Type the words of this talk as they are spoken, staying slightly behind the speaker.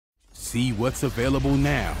See what's available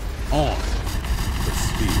now on The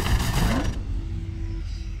Sphere.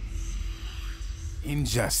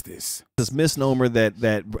 InJustice. This misnomer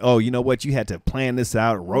that oh, you know what, you had to plan this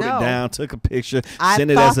out, wrote it down, took a picture,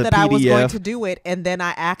 sent it as a PDF. I thought that I was going to do it, and then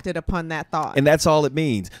I acted upon that thought. And that's all it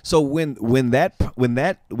means. So when this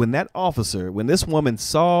woman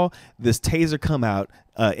saw this taser come out,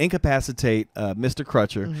 incapacitate Mr.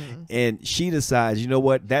 Crutcher, and she decides, you know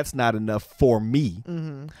what, that's not enough for me.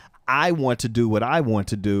 I want to do what I want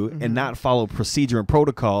to do and not follow procedure and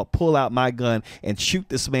protocol, pull out my gun and shoot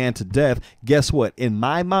this man to death. Guess what? In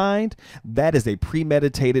my mind, that is a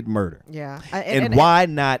premeditated murder. Yeah. And why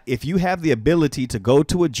not, if you have the ability to go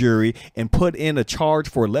to a jury and put in a charge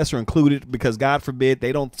for lesser included, because God forbid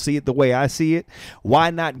they don't see it the way I see it, why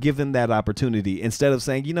not give them that opportunity instead of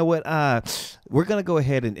saying, you know what, we're going to go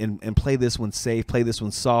ahead and play this one safe, play this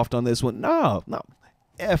one soft on this one. No,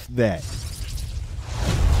 F that.